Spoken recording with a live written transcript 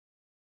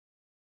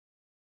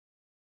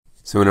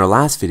So in our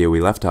last video, we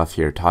left off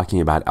here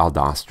talking about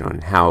aldosterone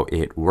and how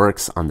it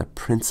works on the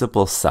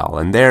principal cell.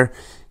 And there,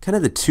 kind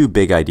of the two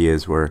big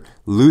ideas were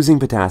losing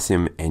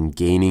potassium and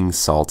gaining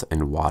salt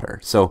and water.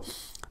 So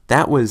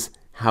that was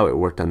how it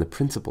worked on the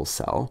principal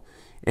cell.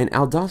 And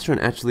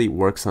aldosterone actually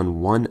works on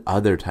one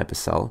other type of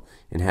cell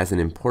and has an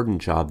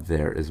important job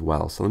there as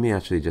well. So let me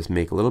actually just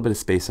make a little bit of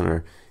space on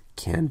our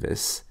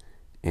canvas,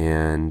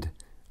 and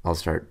I'll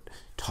start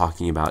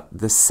talking about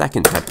the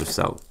second type of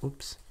cell.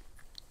 Oops.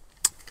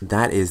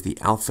 That is the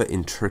alpha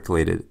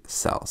intercalated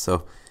cell. So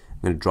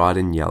I'm going to draw it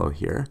in yellow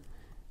here.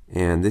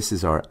 And this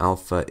is our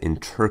alpha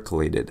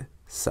intercalated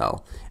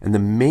cell. And the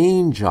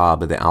main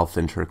job of the alpha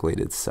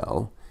intercalated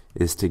cell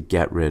is to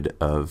get rid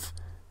of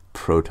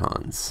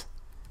protons.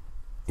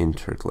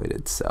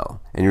 Intercalated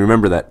cell. And you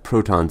remember that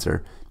protons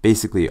are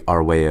basically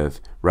our way of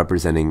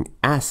representing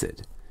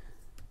acid.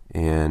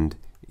 And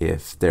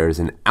if there's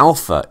an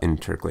alpha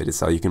intercalated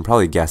cell, you can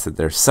probably guess that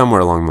there's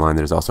somewhere along the line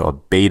there's also a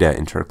beta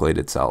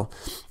intercalated cell.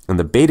 And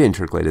the beta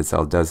intercalated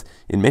cell does,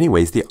 in many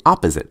ways, the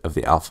opposite of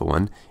the alpha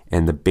one,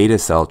 and the beta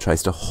cell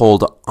tries to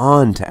hold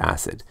on to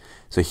acid.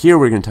 So here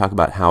we're going to talk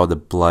about how the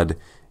blood,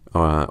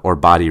 or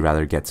body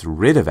rather, gets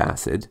rid of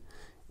acid,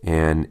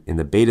 and in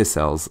the beta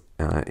cells,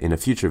 in a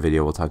future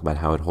video, we'll talk about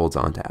how it holds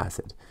on to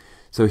acid.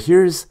 So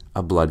here's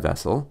a blood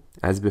vessel,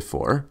 as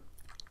before.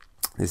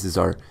 This is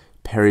our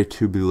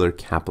peritubular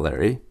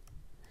capillary,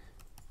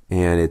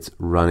 and it's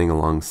running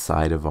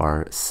alongside of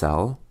our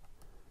cell.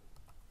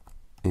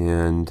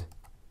 And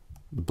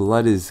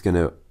blood is going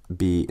to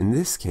be, in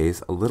this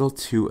case, a little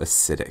too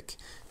acidic.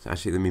 So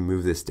actually, let me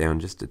move this down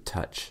just a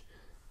touch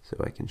so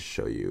I can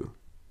show you.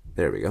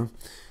 There we go.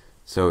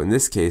 So in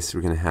this case,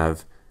 we're going to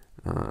have,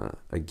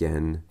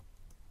 again,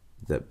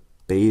 the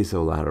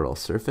basolateral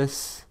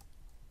surface,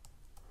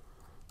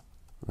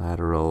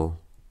 lateral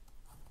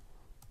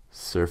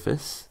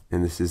surface,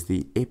 and this is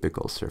the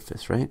apical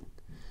surface, right?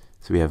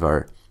 So we have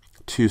our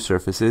two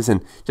surfaces,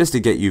 and just to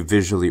get you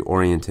visually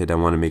oriented, I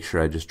want to make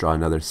sure I just draw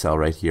another cell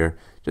right here,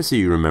 just so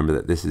you remember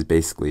that this is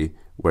basically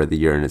where the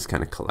urine is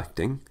kind of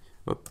collecting.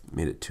 Whoop,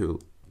 made it too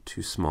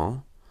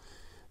small.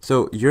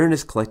 So urine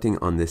is collecting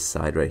on this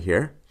side right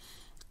here,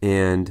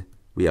 and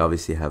we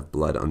obviously have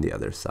blood on the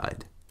other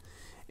side.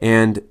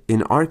 And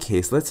in our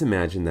case, let's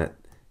imagine that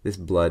this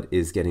blood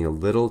is getting a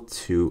little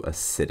too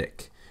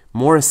acidic,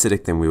 more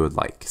acidic than we would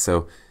like.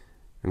 So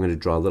I'm going to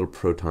draw little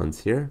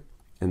protons here,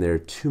 and there are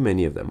too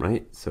many of them,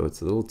 right? So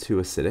it's a little too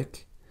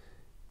acidic,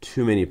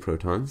 too many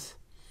protons.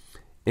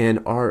 And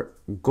our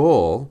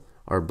goal,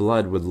 our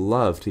blood would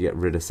love to get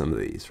rid of some of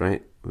these,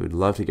 right? We would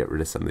love to get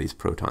rid of some of these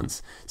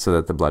protons so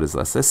that the blood is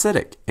less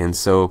acidic. And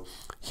so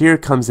here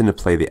comes into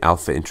play the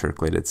alpha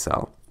intercalated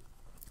cell.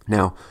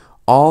 Now,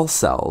 all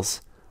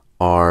cells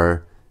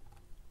are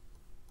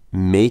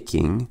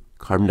making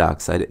carbon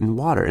dioxide and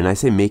water. And I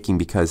say making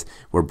because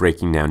we're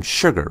breaking down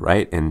sugar,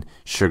 right? And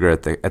sugar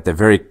at the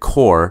very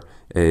core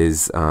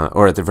is,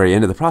 or at the very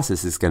end of the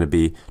process, is going to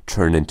be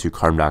turned into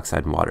carbon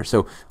dioxide and water.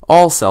 So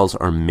all cells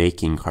are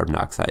making carbon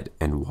dioxide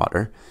and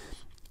water.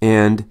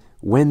 And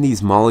when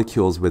these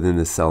molecules within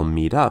the cell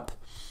meet up,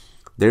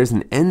 there's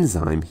an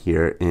enzyme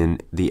here in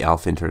the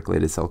alpha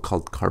intercalated cell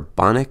called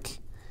carbonic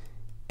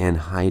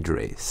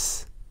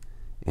anhydrase.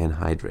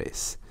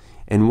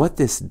 And what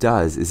this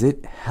does is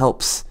it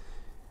helps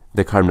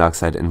the carbon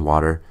dioxide and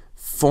water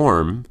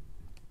form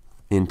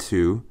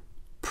into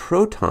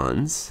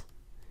protons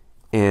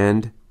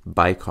and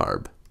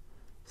bicarb.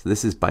 So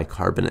this is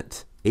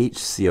bicarbonate,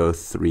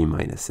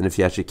 HCO3-. And if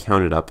you actually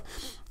count it up,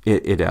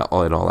 it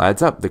all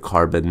adds up. The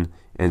carbon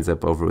ends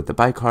up over with the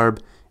bicarb,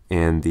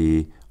 and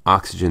the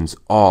oxygens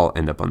all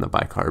end up on the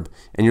bicarb.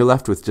 And you're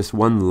left with just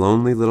one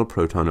lonely little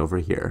proton over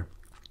here,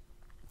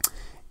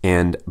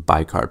 and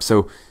bicarb.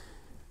 So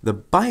the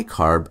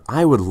bicarb,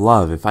 I would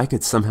love if I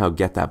could somehow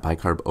get that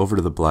bicarb over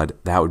to the blood.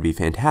 That would be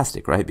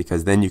fantastic, right?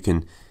 Because then you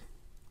can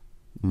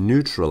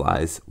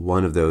neutralize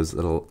one of those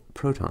little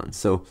protons.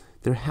 So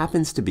there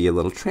happens to be a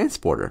little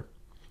transporter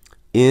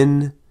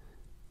in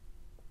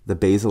the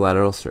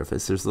basolateral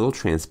surface. There's a little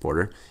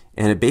transporter,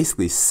 and it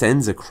basically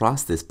sends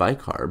across this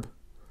bicarb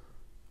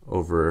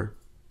over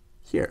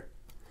here.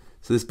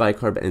 So this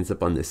bicarb ends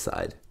up on this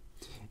side.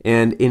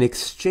 And in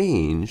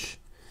exchange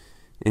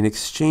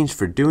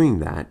for doing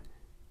that,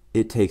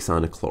 it takes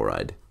on a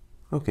chloride.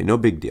 Okay, no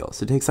big deal.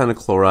 So it takes on a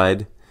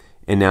chloride,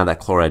 and now that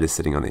chloride is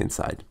sitting on the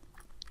inside.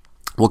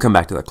 We'll come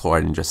back to that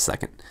chloride in just a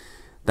second.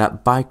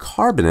 That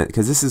bicarbonate,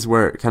 because this is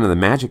where kind of the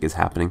magic is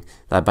happening,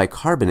 that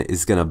bicarbonate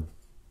is going to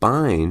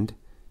bind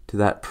to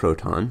that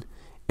proton,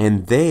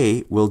 and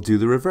they will do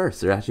the reverse.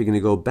 They're actually going to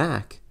go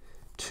back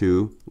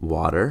to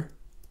water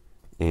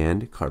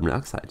and carbon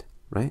dioxide,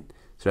 right?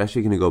 So they're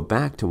actually going to go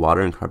back to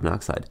water and carbon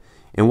dioxide.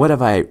 And what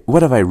have I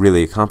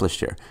really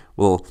accomplished here?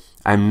 Well,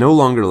 I'm no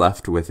longer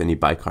left with any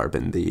bicarb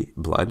in the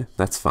blood.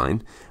 That's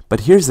fine.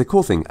 But here's the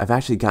cool thing. I've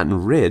actually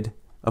gotten rid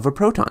of a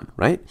proton,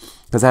 right?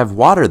 Because I have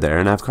water there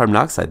and I have carbon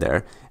dioxide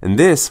there. And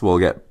this will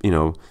get,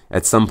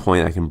 at some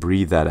point I can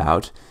breathe that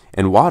out.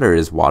 And water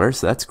is water,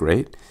 so that's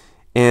great.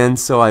 And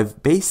so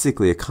I've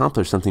basically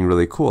accomplished something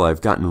really cool.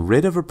 I've gotten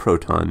rid of a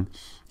proton,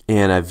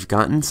 and I've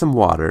gotten some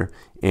water,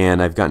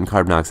 and I've gotten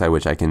carbon dioxide,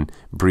 which I can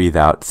breathe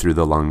out through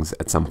the lungs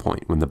at some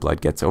point when the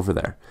blood gets over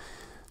there.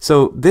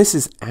 So this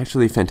is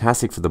actually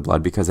fantastic for the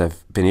blood because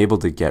I've been able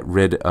to get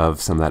rid of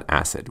some of that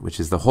acid, which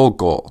is the whole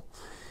goal.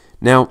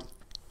 Now,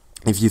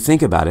 if you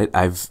think about it,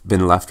 I've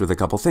been left with a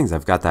couple things.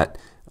 I've got that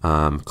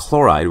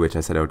chloride, which I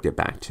said I would get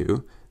back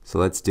to. So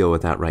let's deal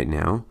with that right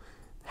now.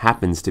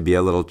 Happens to be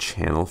a little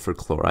channel for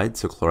chloride,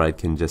 so chloride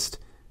can just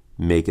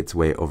make its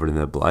way over to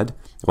the blood.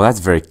 Well, that's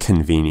very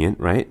convenient,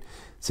 right?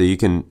 So you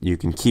can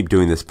keep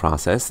doing this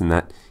process, and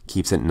that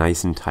keeps it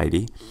nice and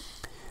tidy.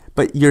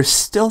 But you're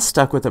still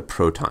stuck with a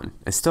proton.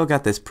 I still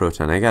got this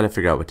proton. I got to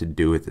figure out what to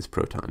do with this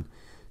proton.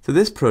 So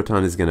this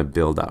proton is going to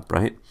build up,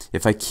 right?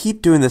 If I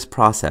keep doing this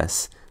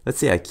process, let's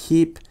say I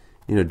keep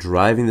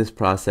driving this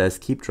process,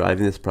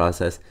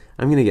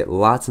 I'm going to get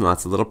lots and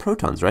lots of little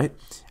protons, right?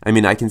 I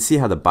mean, I can see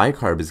how the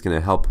bicarb is going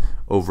to help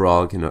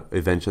overall, can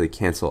eventually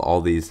cancel all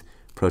these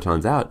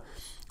protons out,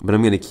 but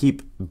I'm going to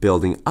keep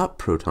building up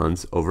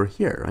protons over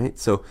here, right?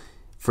 So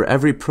for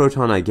every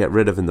proton I get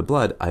rid of in the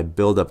blood, I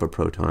build up a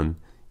proton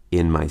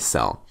in my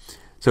cell.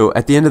 So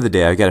at the end of the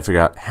day, I've got to figure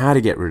out how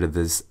to get rid of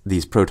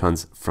these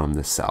protons from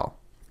the cell.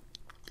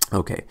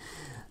 Okay,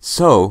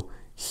 so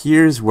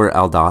here's where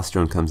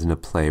aldosterone comes into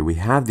play. We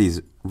have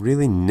these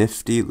really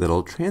nifty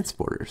little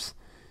transporters,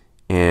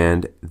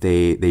 and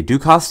they do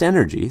cost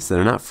energy, so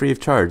they're not free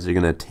of charge. They're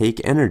going to take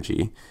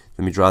energy.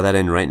 Let me draw that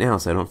in right now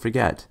so I don't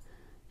forget.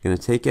 They're going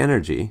to take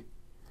energy,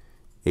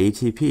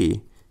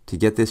 ATP, to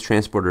get this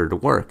transporter to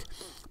work.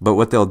 But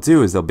what they'll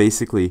do is they'll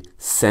basically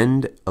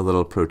send a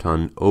little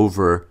proton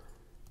over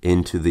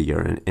into the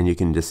urine, and you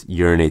can just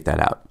urinate that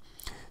out.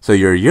 So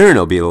your urine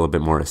will be a little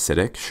bit more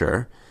acidic,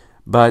 sure,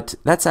 but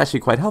that's actually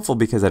quite helpful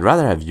because I'd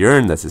rather have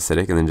urine that's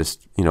acidic and then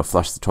just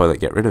flush the toilet,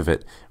 get rid of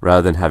it,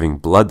 rather than having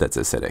blood that's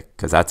acidic,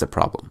 because that's a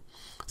problem.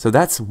 So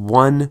that's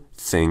one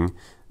thing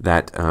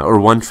that, or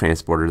one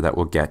transporter that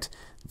will get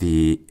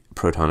the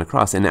proton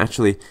across. And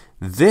actually,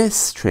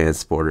 this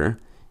transporter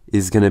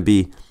is going to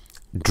be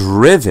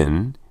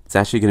driven. It's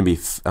actually going to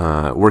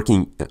be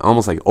working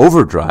almost like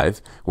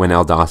overdrive when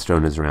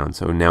aldosterone is around.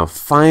 So now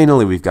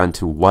finally we've gotten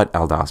to what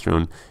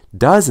aldosterone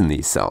does in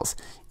these cells.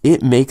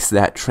 It makes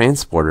that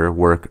transporter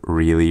work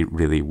really,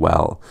 really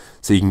well.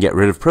 So you can get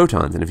rid of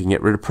protons. And if you can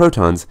get rid of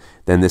protons,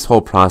 then this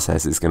whole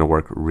process is going to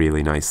work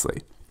really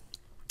nicely.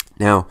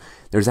 Now,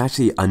 there's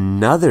actually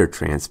another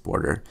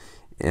transporter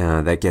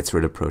that gets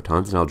rid of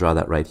protons, and I'll draw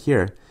that right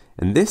here.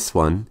 And this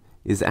one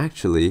is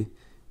actually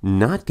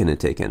not going to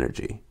take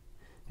energy.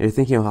 And you're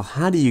thinking, well,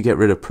 how do you get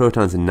rid of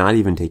protons and not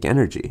even take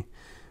energy?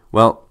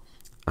 Well,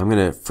 I'm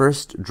going to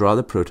first draw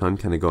the proton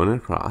kind of going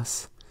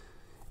across.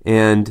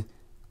 And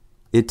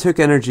it took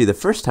energy the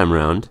first time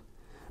around,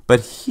 but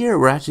here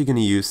we're actually going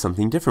to use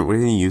something different. We're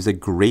going to use a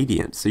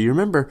gradient. So you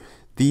remember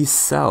these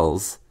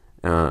cells,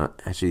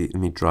 actually let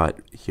me draw it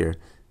here.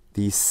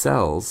 These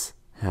cells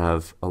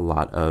have a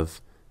lot of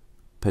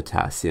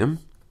potassium,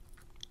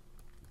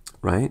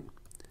 right?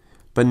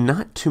 But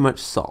not too much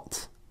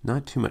salt.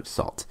 Not too much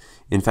salt.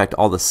 In fact,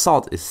 all the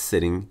salt is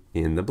sitting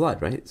in the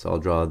blood, right? So I'll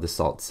draw the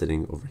salt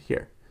sitting over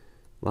here.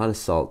 A lot of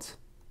salt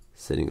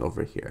sitting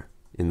over here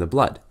in the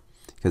blood,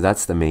 because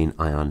that's the main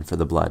ion for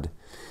the blood.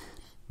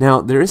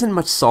 Now, there isn't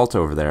much salt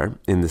over there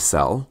in the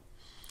cell,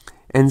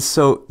 and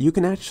so you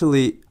can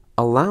actually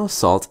allow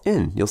salt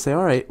in. You'll say,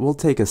 all right, we'll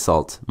take a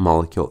salt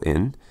molecule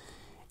in,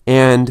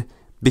 and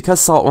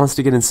because salt wants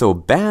to get in so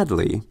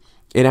badly,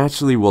 it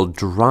actually will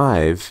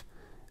drive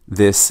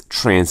this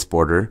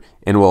transporter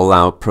and will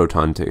allow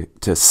proton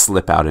to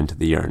slip out into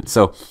the urine.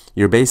 So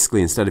you're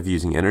basically, instead of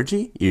using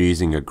energy, you're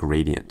using a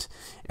gradient.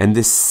 And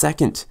this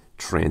second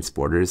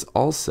transporter is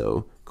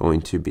also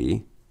going to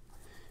be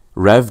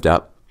revved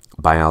up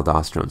by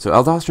aldosterone. So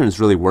aldosterone is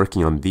really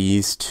working on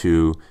these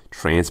two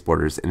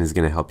transporters and is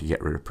going to help you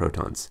get rid of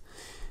protons.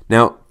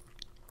 Now,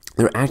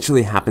 there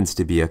actually happens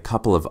to be a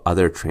couple of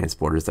other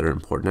transporters that are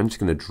important. I'm just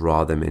going to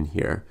draw them in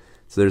here.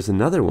 So there's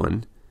another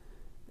one,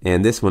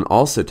 and this one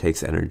also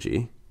takes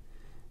energy.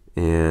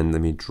 And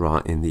let me draw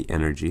in the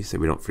energy so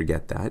we don't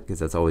forget that, because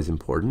that's always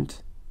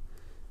important.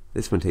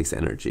 This one takes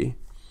energy.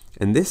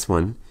 And this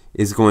one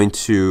is going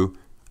to,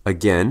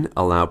 again,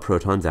 allow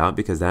protons out,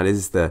 because that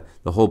is the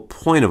whole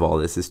point of all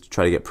this, is to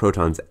try to get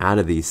protons out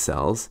of these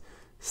cells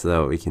so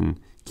that we can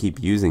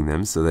keep using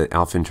them, so that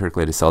alpha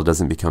intercalated cell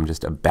doesn't become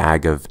just a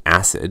bag of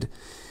acid.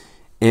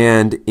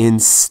 And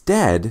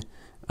instead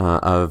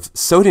of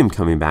sodium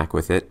coming back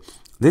with it,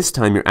 this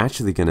time you're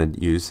actually going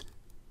to use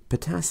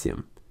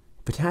potassium.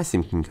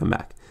 Potassium can come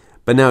back.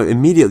 But now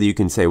immediately you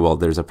can say, well,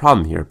 there's a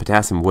problem here.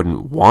 Potassium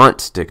wouldn't want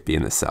to be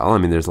in the cell. I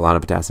mean, there's a lot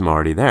of potassium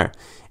already there.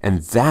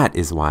 And that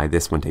is why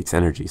this one takes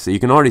energy. So you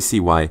can already see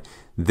why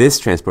this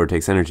transporter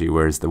takes energy,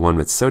 whereas the one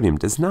with sodium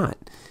does not,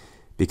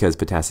 because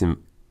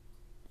potassium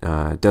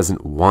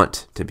doesn't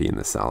want to be in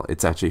the cell.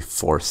 It's actually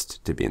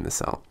forced to be in the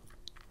cell.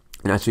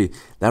 And actually,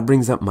 that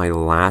brings up my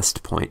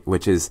last point,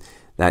 which is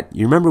that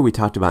you remember we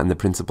talked about in the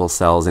principal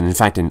cells, and in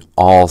fact in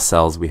all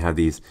cells we have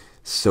these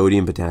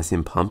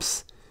sodium-potassium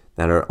pumps.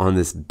 that are on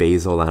this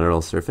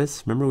basolateral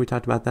surface. Remember we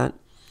talked about that?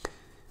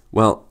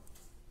 Well,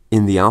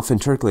 in the alpha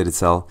intercalated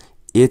cell,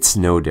 it's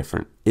no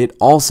different. It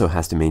also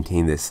has to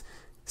maintain this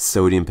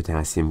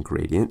sodium-potassium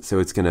gradient. So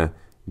it's going to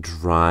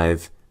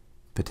drive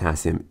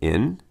potassium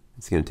in.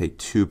 It's going to take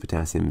 2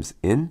 potassiums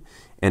in,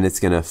 and it's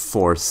going to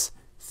force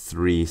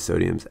 3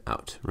 sodiums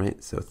out,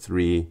 right? So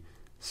 3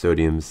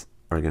 sodiums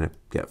are going to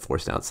get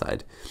forced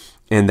outside.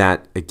 And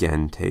that,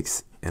 again,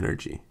 takes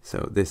energy.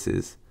 So this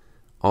is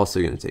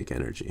also going to take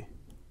energy.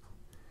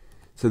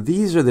 So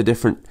these are the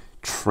different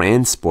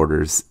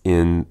transporters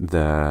in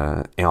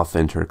the alpha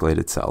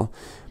intercalated cell.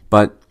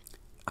 But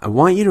I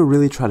want you to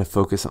really try to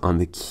focus on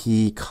the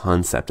key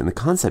concept. And the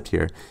concept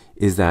here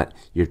is that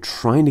you're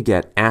trying to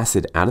get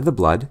acid out of the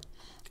blood,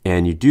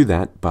 and you do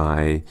that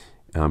by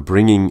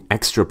bringing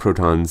extra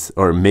protons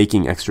or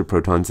making extra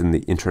protons in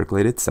the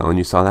intercalated cell. And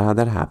you saw how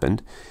that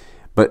happened.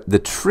 But the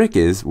trick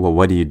is, well,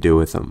 what do you do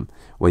with them?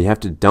 Well, you have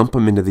to dump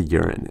them into the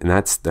urine. And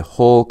that's the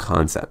whole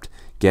concept.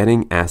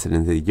 Getting acid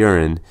into the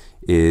urine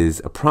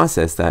is a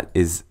process that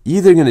is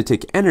either going to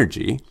take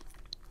energy,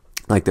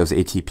 like those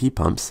ATP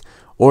pumps,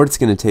 or it's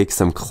going to take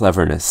some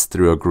cleverness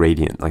through a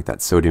gradient, like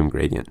that sodium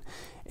gradient.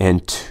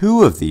 And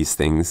 2 of these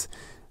things,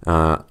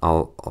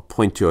 I'll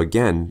point to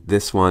again,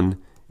 this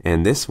one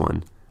and this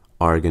one,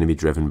 are going to be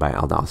driven by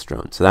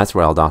aldosterone. So that's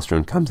where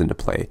aldosterone comes into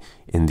play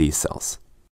in these cells.